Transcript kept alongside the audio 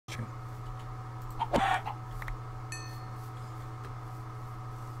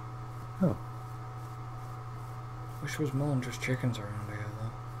Wish there was more than just chickens around here,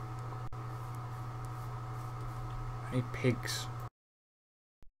 though. I need pigs.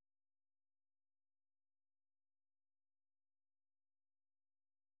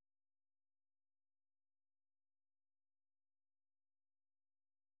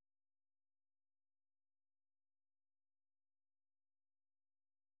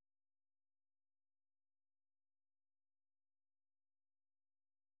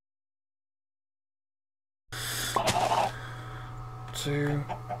 Two.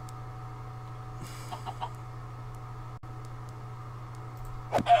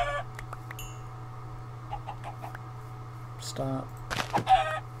 Start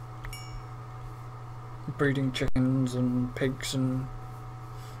breeding chickens and pigs and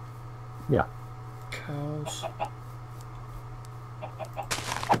cows.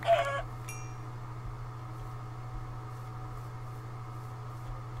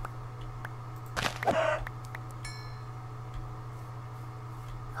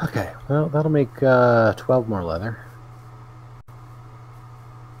 Okay, well, that'll make 12 more leather.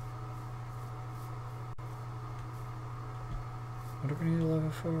 What do we need leather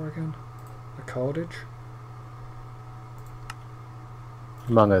for again? The cordage?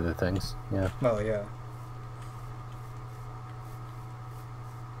 Among other things, yeah. Well, yeah.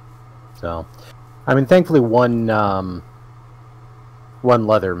 So, I mean, thankfully one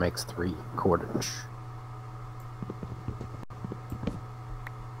leather makes 3 cordage.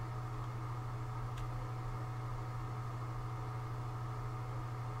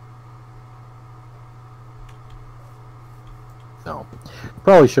 So,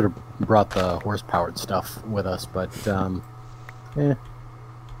 probably should have brought the horse-powered stuff with us, but,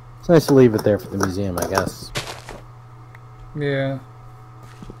 it's nice to leave it there for the museum, I guess. Yeah.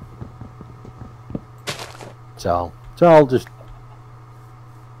 So I'll just,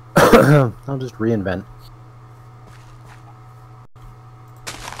 I'll just reinvent.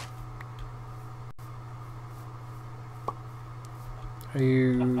 Are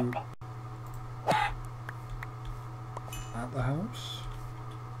you at the house?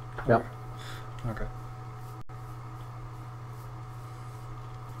 Yep. Okay.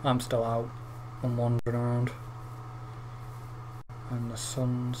 I'm still out. I'm wandering around. And the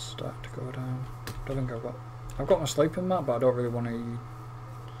sun's starting to go down. Don't think I've got my sleeping mat, but I don't really want to.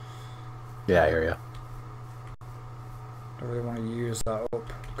 Yeah, I hear ya. Don't really want to use that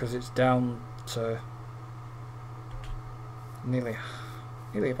up because it's down to nearly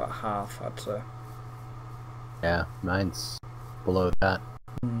about half, I'd say. Yeah, mine's below that.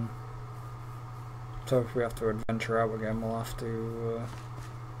 So if we have to adventure out again, we'll have to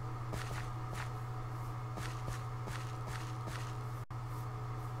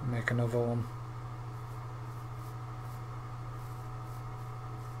make another one.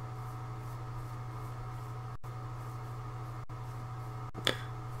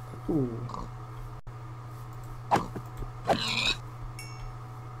 Ooh.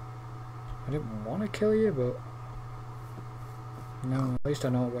 I didn't want to kill you, but no, at least I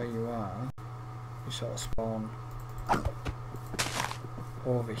know where you are. You sort of spawn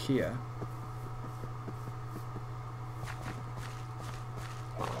over here.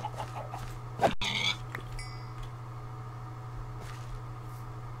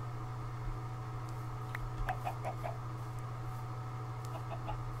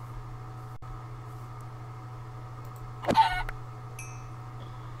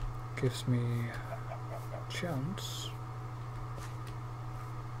 Gives me a chance.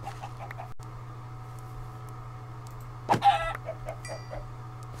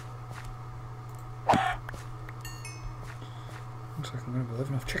 Looks like I'm going to be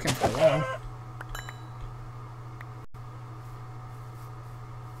living off chicken for a while.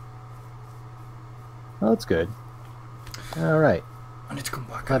 Well, that's good. Alright. I need to come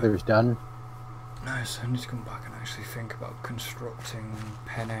back. Leather's done. Nice, I need to come back and actually think about constructing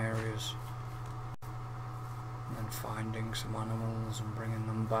pen areas. And then finding some animals and bringing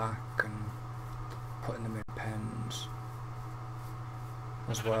them back and putting them in pens.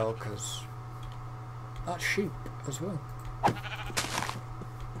 As well, because that's sheep as well.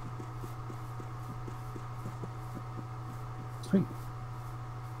 Sweet.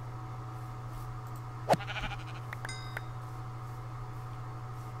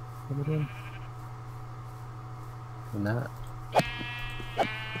 What are we doing? And that.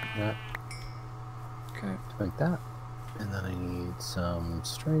 That. Okay. Like that. And then I need some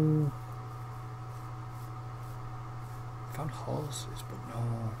string. Found horses, but no.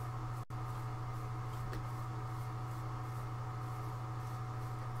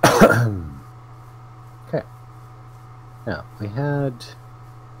 Okay. Now, we had...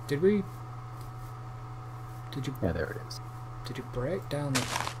 Did we Did you? Yeah, there it is. Did you break down the?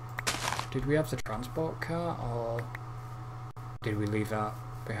 Did we have the transport car, or did we leave that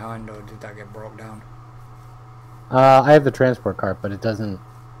behind, or did that get broke down? I have the transport cart, but it doesn't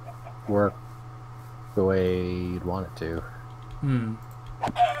work the way you'd want it to. Hmm.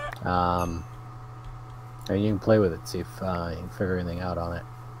 And you can play with it, see if you can figure anything out on it.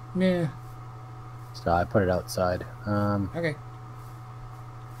 Yeah. So I put it outside. Okay.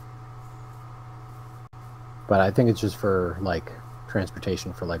 But I think it's just for like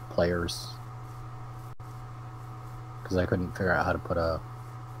transportation for like players, because I couldn't figure out how to put an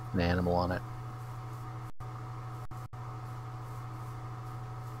animal on it.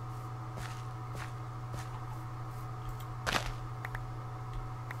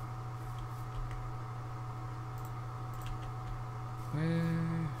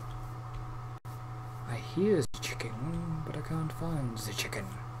 Where? I hear the chicken, but I can't find the chicken.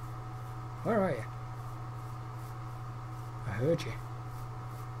 Where are you? I heard you.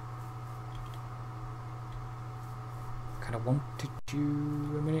 Kinda wanted you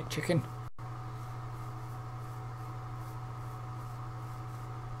a minute, chicken.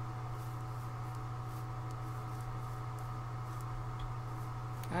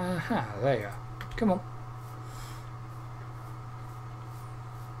 Aha, there you are. Come on.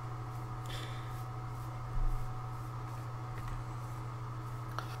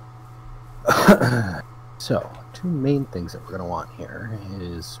 So, two main things that we're going to want here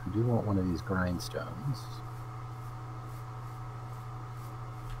is we do want one of these grindstones.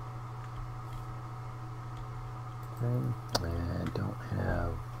 Okay, and don't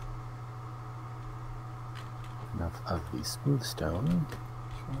have enough of the smooth stone.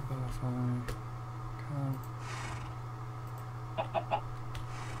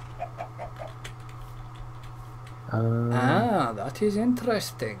 That is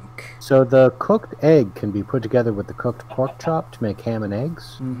interesting. So the cooked egg can be put together with the cooked pork chop to make ham and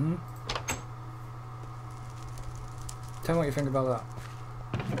eggs. Mm-hmm. Tell me what you think about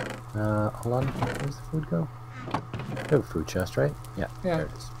that. Hold on. Where's the food go? We have a food chest, right? Yeah. There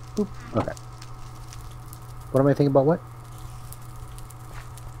it is. Boop. Okay. What am I thinking about? What?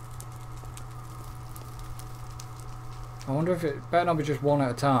 I wonder if it better not be just one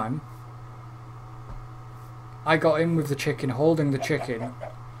at a time. I got in with the chicken, holding the chicken,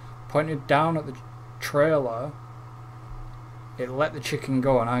 pointed down at the trailer. It let the chicken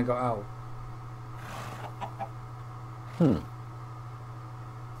go, and I got out.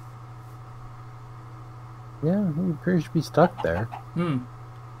 Yeah, he appears to be stuck there. Hmm.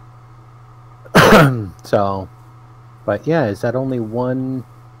 So, but yeah, is that only one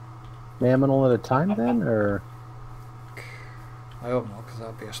mammal at a time then, or? I hope not, because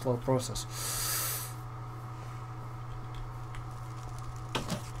that'd be a slow process.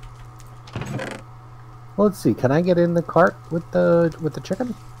 Well, let's see. Can I get in the cart with the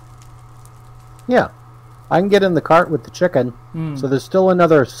chicken? Yeah, I can get in the cart with the chicken. So there's still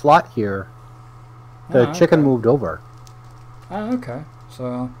another slot here. The chicken moved over. Ah, okay.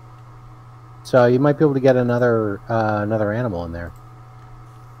 So you might be able to get another animal in there.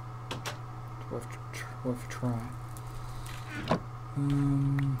 Worth a try.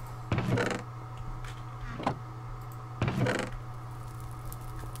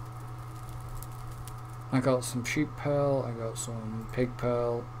 I got some sheep pearl, I got some pig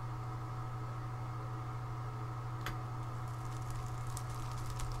pearl.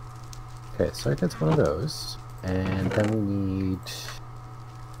 Okay, so I get one of those. And then we need...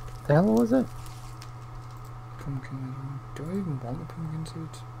 What the hell was it? Pumpkin. Do I even want the pumpkin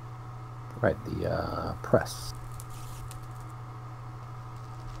seeds? Right, the press.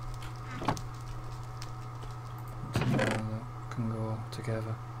 That can go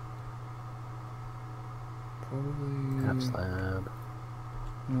together. Probably... Half slab.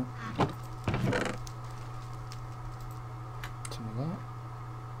 No. Some of that.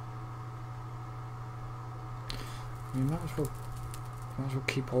 You might as well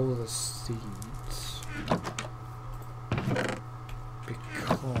keep all of the seeds.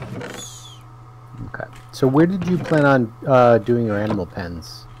 Because... Okay. So where did you plan on doing your animal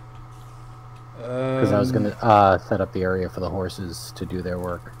pens? Because I was going to set up the area for the horses to do their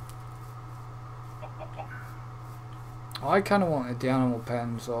work. I kind of wanted the animal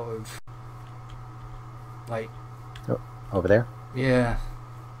pen sort of like... Oh, over there? Yeah.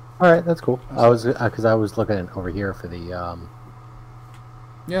 Alright, that's cool. I was because I was looking over here for the Yeah,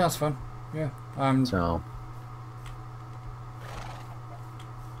 that's fine. Yeah. So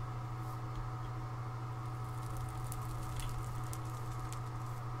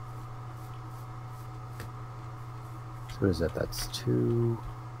what is that? That's 2.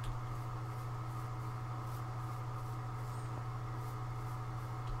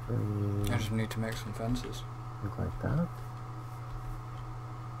 just need to make some fences. Look like that.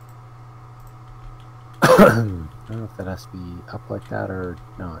 I don't know if that has to be up like that or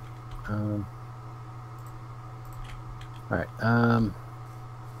not. Alright,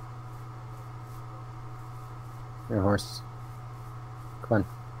 here, horse. Come on.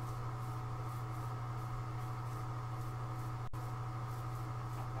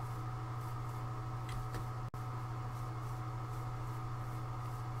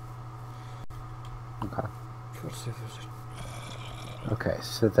 Okay. Okay,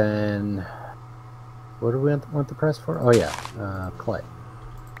 so then what do we want the press for? Oh yeah, clay.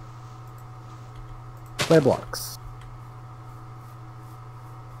 Clay blocks.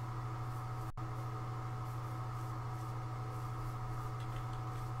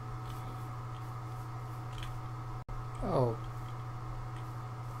 Oh.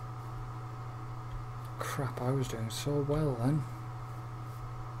 Crap, I was doing so well then.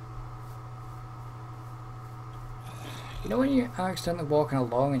 You know when you're accidentally walking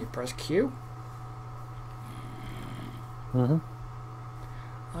along and you press Q? Mm-hmm.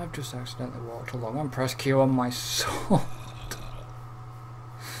 I've just accidentally walked along and pressed Q on my sword.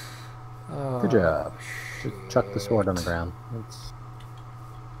 Oh, good job. shit. Just chuck the sword on the ground. It's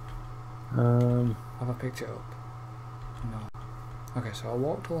Have I picked it up? No. Okay, so I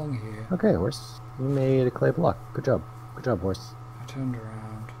walked along here. okay, horse. You made a clay block. Good job. Good job, horse. I turned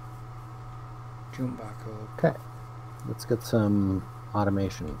around. Jumped back up. Okay. Let's get some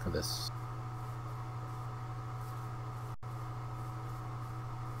automation for this.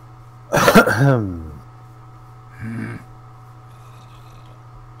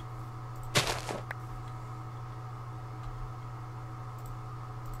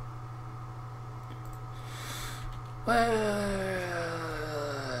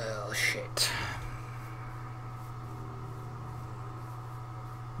 Well, shit.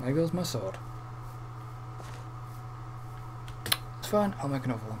 There goes my sword. It's fine, I'll make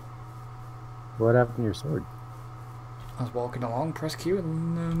another one. What happened to your sword? I was walking along, press Q,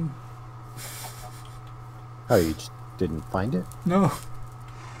 and Oh, you just didn't find it? no.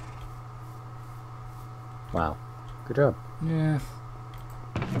 Wow. Good job. Yeah.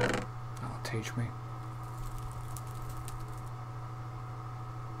 That'll teach me.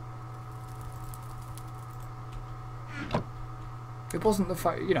 It wasn't the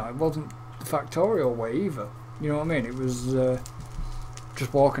fact, you know, it wasn't the factorial way either. You know what I mean? It was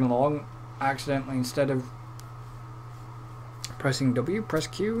just walking along, accidentally, instead of pressing W, press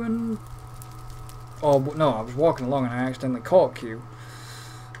Q, and oh no, I was walking along and I accidentally caught Q,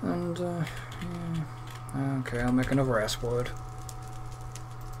 and yeah. Okay, I'll make another S word.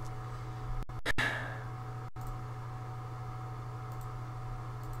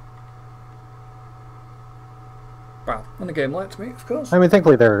 Well, when the game lets me, of course. I mean,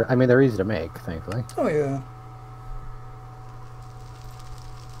 thankfully they're easy to make. Thankfully. Oh yeah.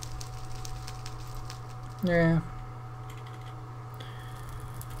 Yeah.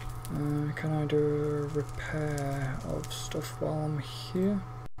 Can I do a repair of stuff while I'm here?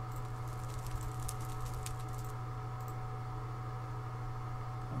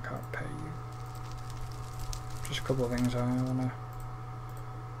 I can't pay you. Just a couple of things I wanna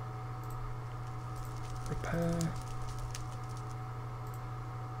repair.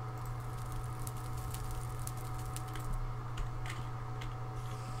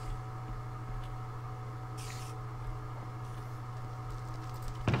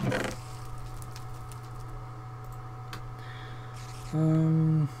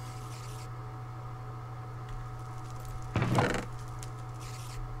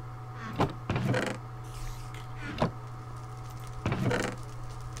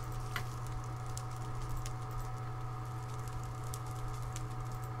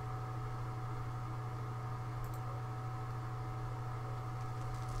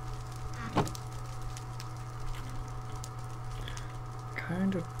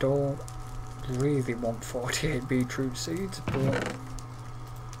 Kind of don't really want 48 beetroot seeds, but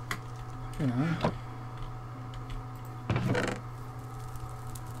you know.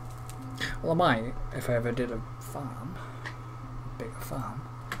 Well, I might if I ever did a farm, a bigger farm.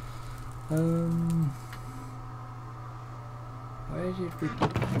 Where did we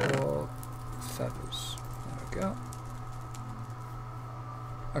put feathers? There we go.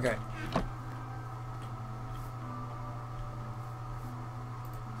 Okay.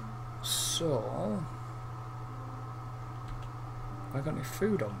 So, have I got any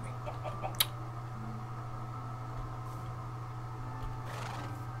food on me?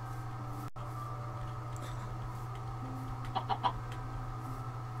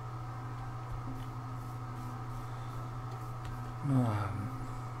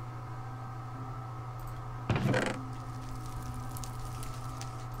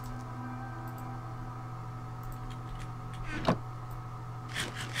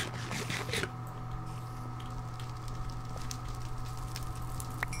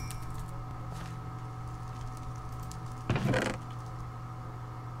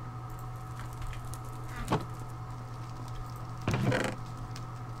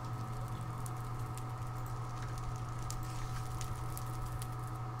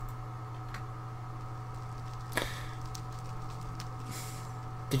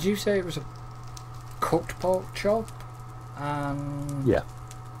 Did you say it was a cooked pork chop and Yeah.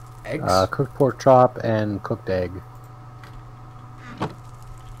 eggs? Cooked pork chop and cooked egg.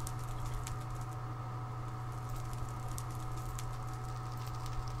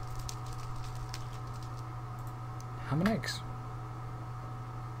 Ham and eggs.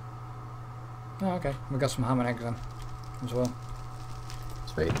 Oh, okay. We got some ham and eggs then, as well.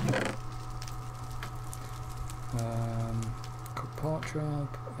 Sweet. Cooked pork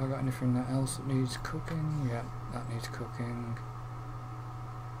chop. Have I got anything else that needs cooking? Yeah, that needs cooking.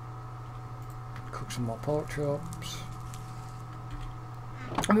 Cook some more pork chops.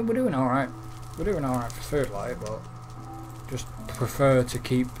 I mean, we're doing alright. We're doing alright for food, like, but just prefer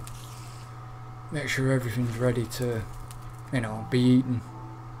to make sure everything's ready to, you know, be eaten.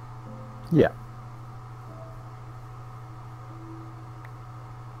 Yeah.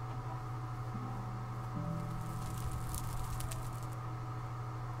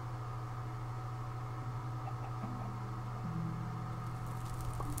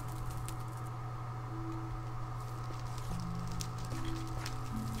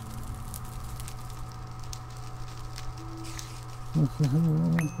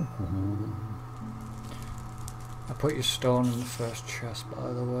 I put your stone in the first chest,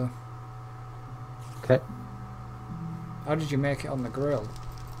 by the way. Okay. How did you make it on the grill?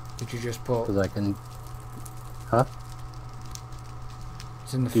 Did you just put... Because I can... Huh?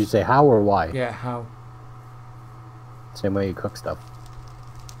 It's in the Did you say how or why? Yeah, how? Same way you cook stuff.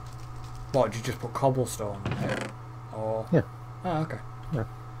 What, did you just put cobblestone in it? Or... Yeah. Oh, okay. Yeah.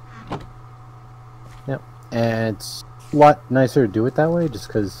 Yep. And it's a lot nicer to do it that way, just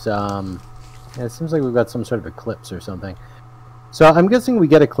because yeah, it seems like we've got some sort of eclipse or something. So I'm guessing we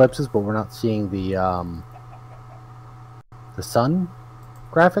get eclipses, but we're not seeing the sun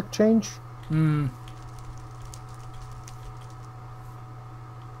graphic change. Hmm.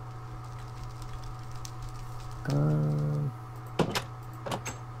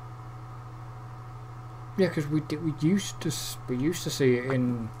 Yeah, because we used to see it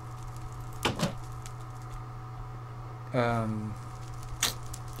in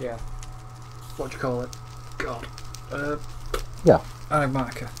yeah, what do you call it? God, Yeah.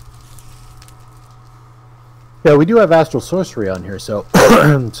 Enigmatica. Yeah, we do have astral sorcery on here, so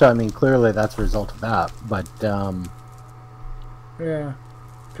so I mean clearly that's a result of that. But yeah,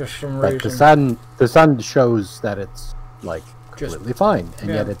 just some but reason. the sun shows that it's like completely fine, and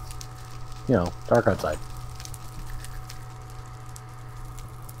yeah. yet it's, you know, dark outside.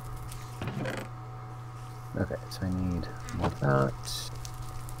 Okay, so I need more of that.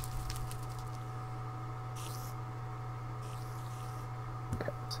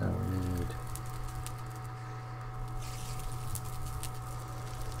 Okay, so we need...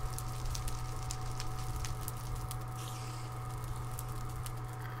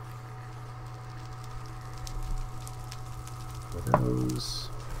 those.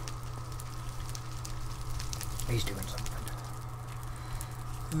 He's doing something.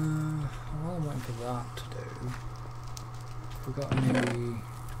 While I'm waiting for that to do, have we got any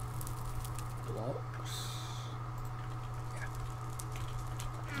blocks? Yeah.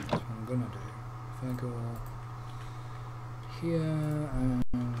 That's what I'm gonna do. If I go here and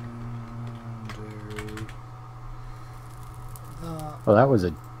do that. Oh, that was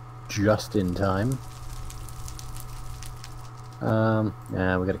a just in time.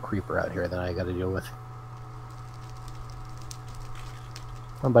 Yeah, we got a creeper out here that I got to deal with.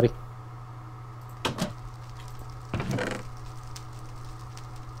 Come on, buddy.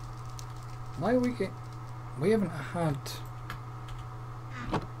 Why are we haven't had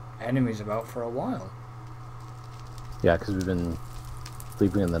enemies about for a while. Yeah, because we've been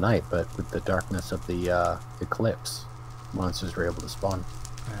sleeping in the night, but with the darkness of the eclipse, monsters were able to spawn.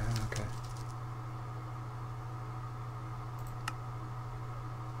 Okay.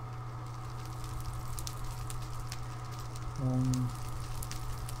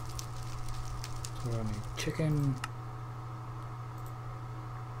 So I need chicken,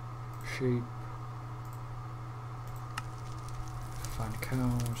 sheep, find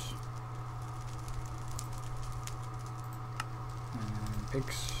cows, and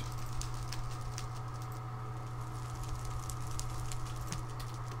pigs.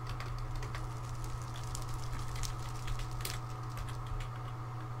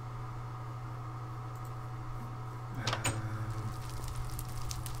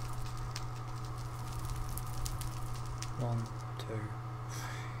 One, two.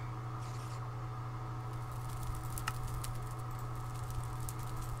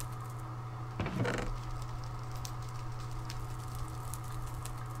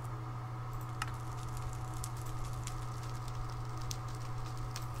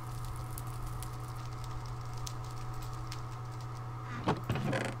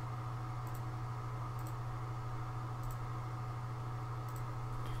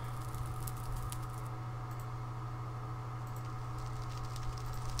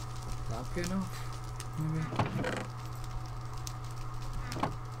 that be enough? Maybe.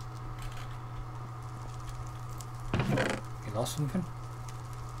 You lost something?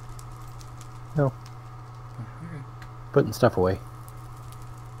 No. Oh, okay. Putting stuff away.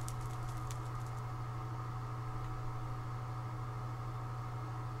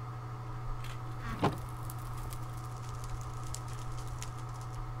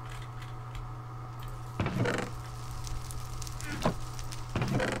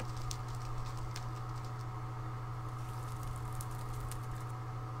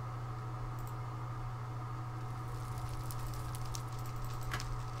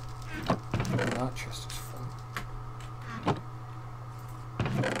 That chest is full.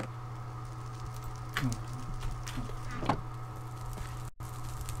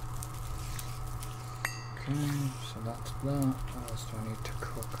 Okay, so that's that. What else do I need to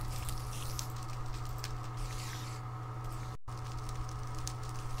cook?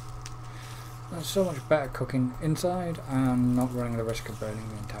 That's so much better cooking inside and not running the risk of burning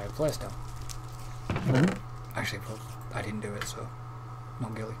the entire place down. Actually, well, I didn't do it, so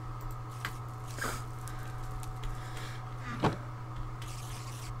not guilty.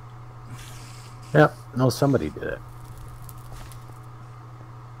 Yeah, no, somebody did it.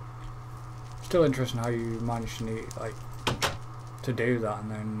 Still interesting how you managed to need, like, to do that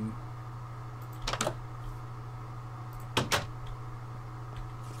and then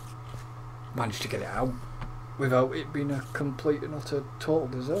managed to get it out without it being a complete and utter total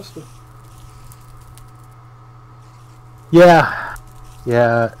disaster. Yeah,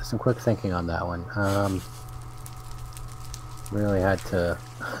 some quick thinking on that one. Really had to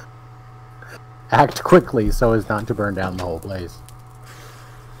act quickly so as not to burn down the whole place.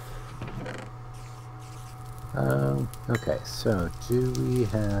 Okay, so do we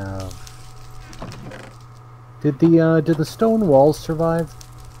have? Did the stone walls survive?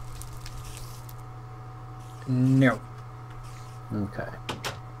 No. Okay.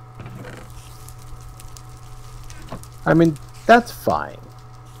 I mean, that's fine.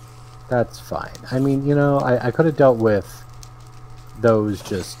 That's fine. I mean, you know, I could have dealt with those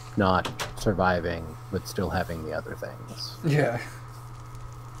just not surviving, but still having the other things. Yeah.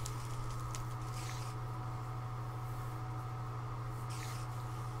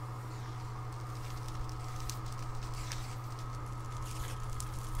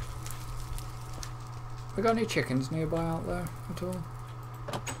 We got any chickens nearby out there at all?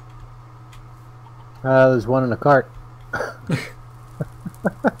 There's one in a cart.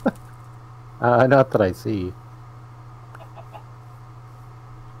 Not that I see.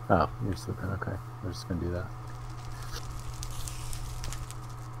 Oh, you're sleeping. Okay, we're just gonna do that.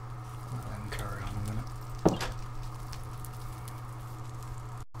 Well, then carry on a minute.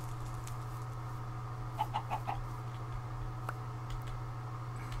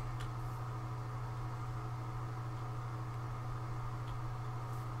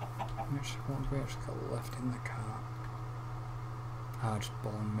 What have we actually got left in the cart? Ah, just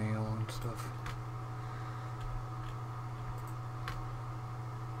bone meal and stuff.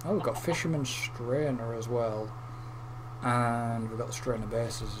 Oh, we've got fisherman's strainer as well. And we've got the strainer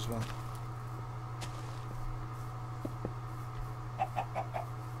bases as well.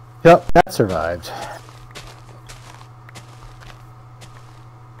 Yep, that survived.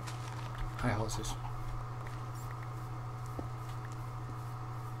 Hi, horses.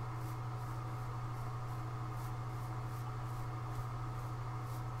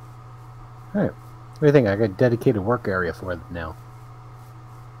 Alright. What do you think? I got a dedicated work area for them now.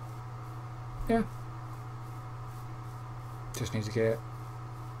 Yeah. Just need to get it.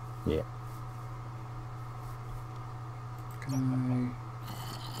 Yeah. Can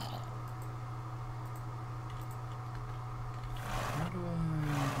how do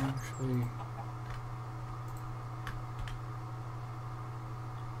I actually...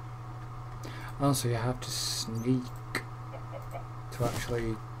 Oh, so you have to sneak to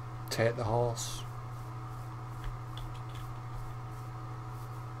actually take the horse.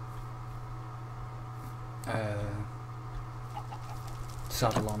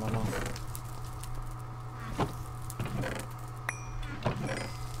 Saddle on and off.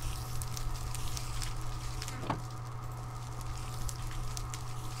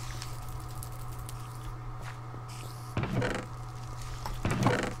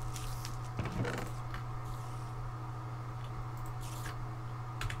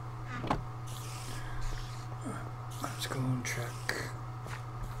 Let's go and check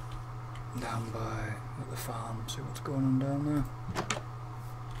down by at the farm, see what's going on down there.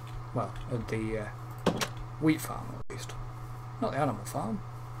 Well, at the wheat farm at least. Not the animal farm.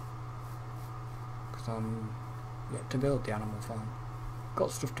 Because I'm yet to build the animal farm.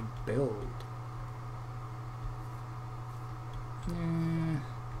 got stuff to build. Yeah.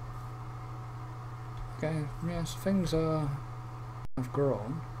 Okay, yes, things have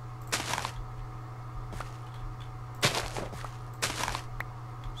grown.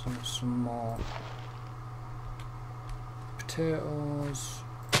 Some more potatoes,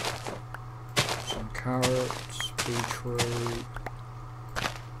 some carrots, beetroot,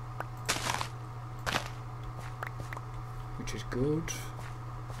 which is good.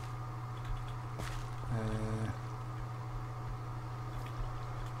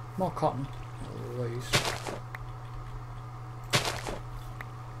 More cotton, at least.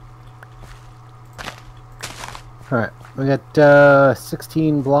 Alright, we got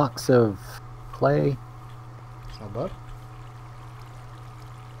 16 blocks of clay. It's not bad.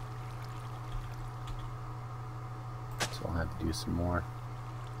 So I'll have to do some more.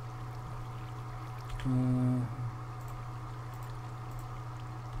 Some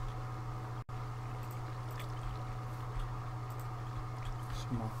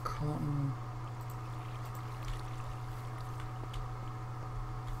more cotton.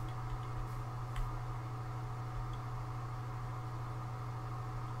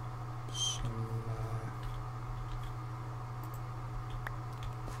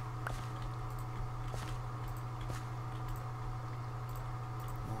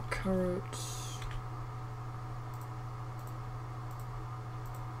 Carrots.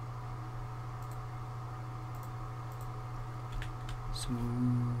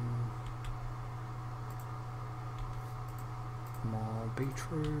 Some more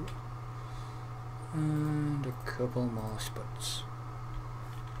beetroot and a couple more spuds.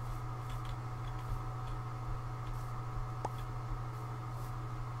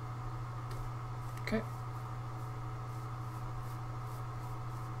 Okay.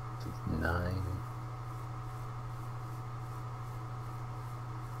 9.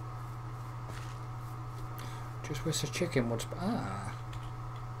 Just wish a chicken would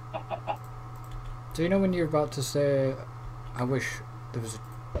Do you know when you're about to say, I wish there was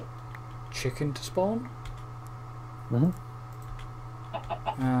a chicken to spawn? Mm-hmm.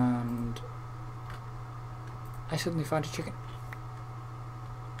 And I suddenly find a chicken.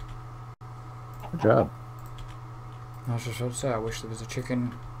 Good job. I was just about to say, I wish there was a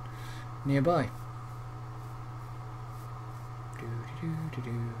chicken nearby.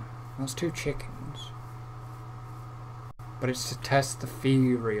 That's 2 chickens. But it's to test the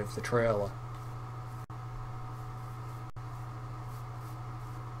theory of the trailer.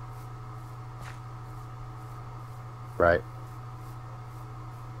 Right.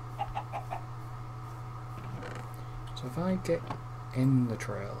 So if I get in the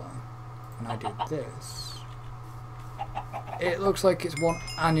trailer and I do this, it looks like it's 1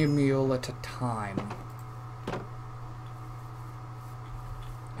 animal at a time.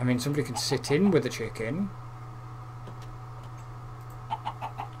 I mean, somebody can sit in with a chicken,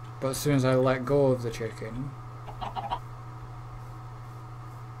 but as soon as I let go of the chicken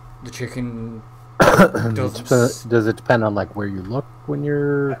doesn't. Does it depend on like where you look when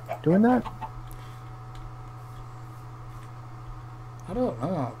you're doing that? I don't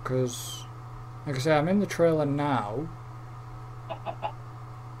know, because like I say, I'm in the trailer now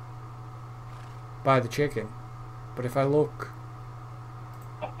by the chicken, but if I look,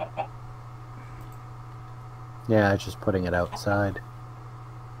 yeah, it's just putting it outside.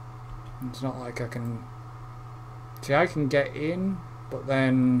 it's not like I can see. I can get in, but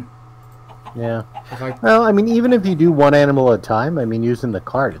then Yeah. if I Well, I mean, even if you do 1 animal at a time, I mean, using the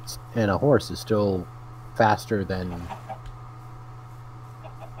cart and a horse is still faster than.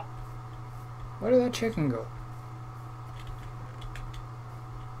 where did that chicken go?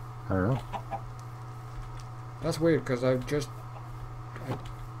 I don't know. That's weird, because I've just where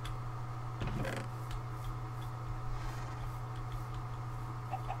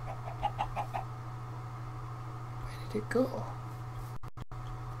did it go?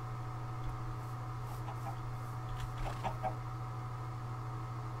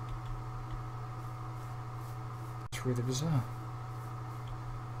 It's really bizarre.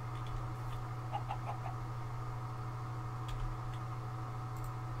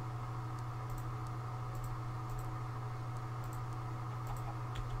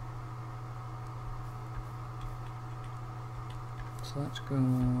 So let's go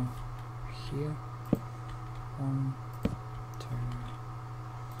here. 1, 2,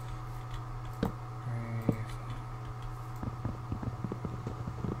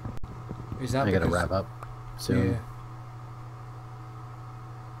 3. Is that I gotta because- wrap up soon. Yeah.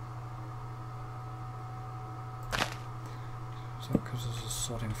 Is that because there's a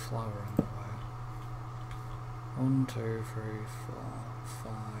sodding flower in the way? 1, 2, 3, 4,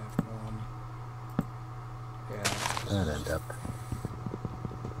 5, 1. Yeah. That end up.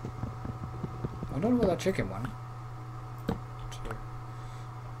 I don't know where that chicken went. 2,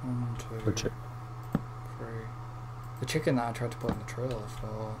 1, 2, Which 3. The chicken that I tried to put in the trailer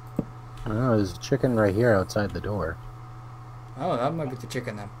for. I don't know, there's a chicken right here outside the door. Oh, that might be the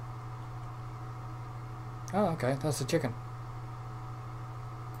chicken then. Oh, okay, that's the chicken.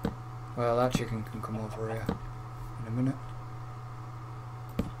 Well, that chicken can come over here in a minute.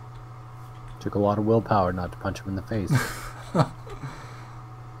 Took a lot of willpower not to punch him in the face.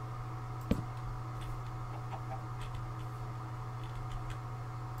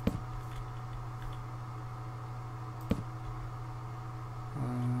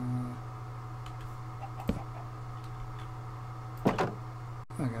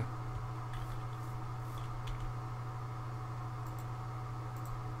 There we go.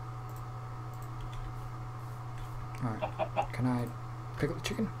 Alright, can I pick up the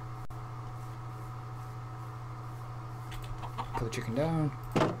chicken? Put the chicken down,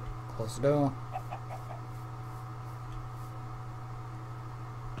 close the door.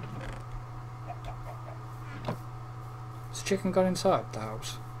 Has the chicken got inside the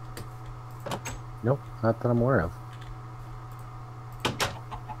house? Nope, not that I'm aware of.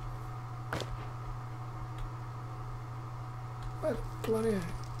 What bloody...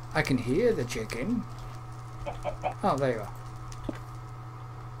 I can hear the chicken. Oh, there you are.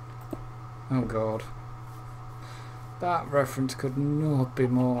 Oh god. That reference could not be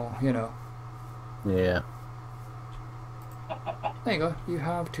more, you know. Yeah. There you go, you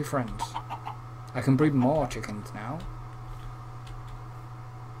have 2 friends. I can breed more chickens now.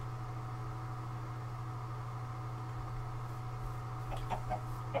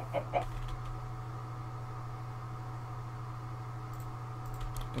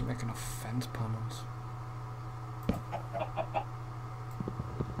 Don't make enough fence panels.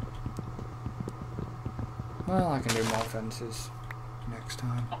 Well, I can do more fences next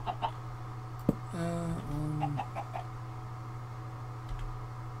time. I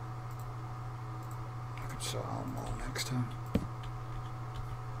can sort out more next time.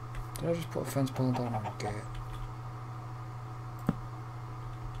 Did I just put a fence panel down on a gate?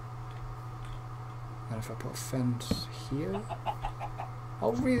 And if I put a fence here?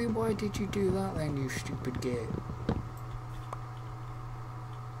 Oh really, why did you do that then, you stupid gate?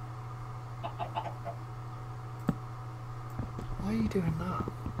 Why are you doing that?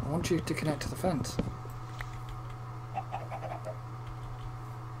 I want you to connect to the fence.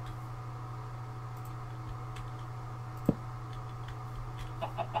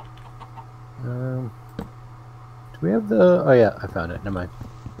 Do we have the... Oh yeah, I found it. Never mind.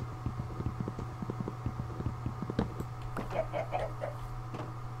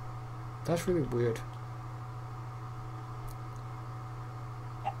 That's really weird.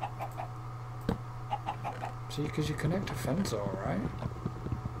 See, because you connect a fence alright.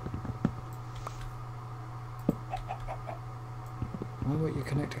 Why won't you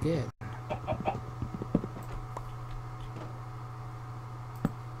connect a gate?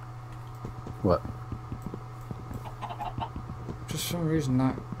 What? For some reason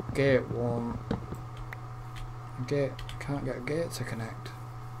that gate won't... Can't get a gate to connect.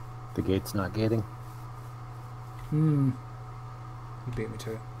 The gate's not gating? You beat me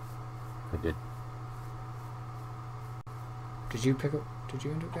to it. I did. Did you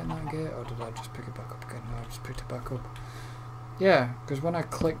end up getting that gate, or did I just pick it back up again? No, I just picked it back up. Yeah, because when I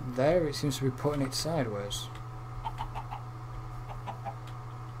click there, it seems to be putting it sideways.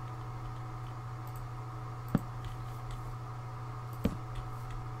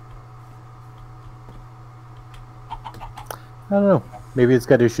 I don't know. Maybe it's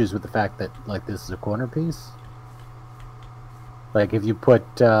got issues with the fact that, like, this is a corner piece. Like, if you put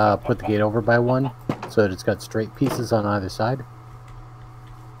the gate over by one, so that it's got straight pieces on either side.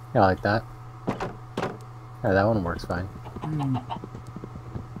 Yeah, like that. Yeah, that one works fine. I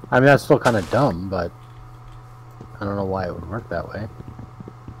mean, that's still kind of dumb, but I don't know why it would work that way.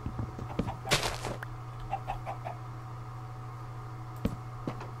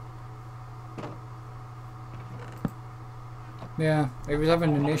 Yeah, it was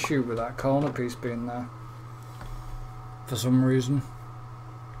having an issue with that corner piece being there. For some reason.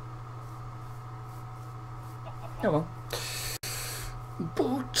 Yeah, well.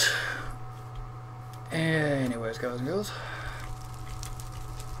 But... anyways, guys and girls.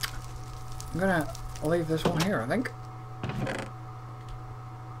 I'm gonna leave this one here, I think.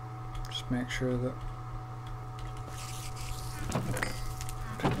 Just make sure that...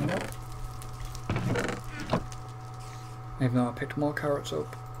 pick them up. Even though I picked more carrots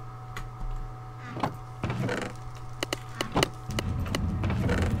up.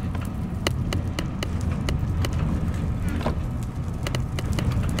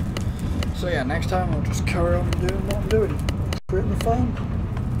 yeah, next time I'll just carry on doing what I'm doing, creating the farm.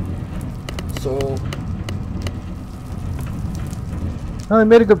 So, well, I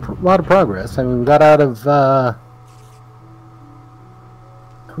made a lot of progress. I mean, we got out of the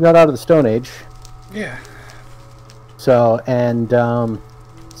Stone Age. yeah. So, and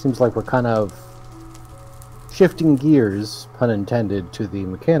seems like we're kind of shifting gears, pun intended, to the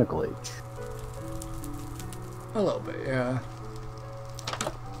mechanical age. A little bit, yeah.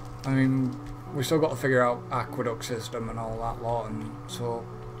 I mean, we still got to figure out aqueduct system and all that lot, and so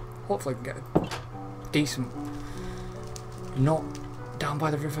hopefully we can get a decent, not down by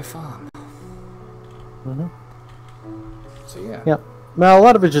the river farm. Mm-hmm. So yeah. Yeah. Well, a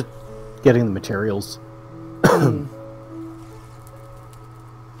lot of it's just getting the materials.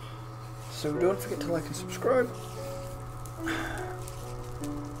 So don't forget to like and subscribe.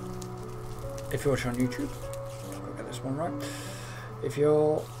 If you're watching on YouTube, I'll get this one right. If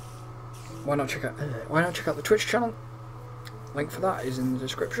you're, why not check out the Twitch channel? Link for that is in the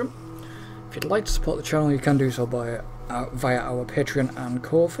description. If you'd like to support the channel, you can do so via our Patreon and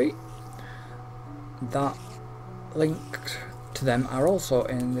Ko-fi. That link to them are also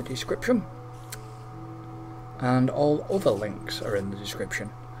in the description, and all other links are in the description.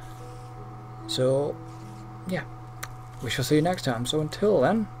 So, yeah, we shall see you next time. So until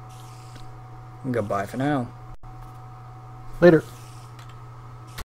then, goodbye for now. Later.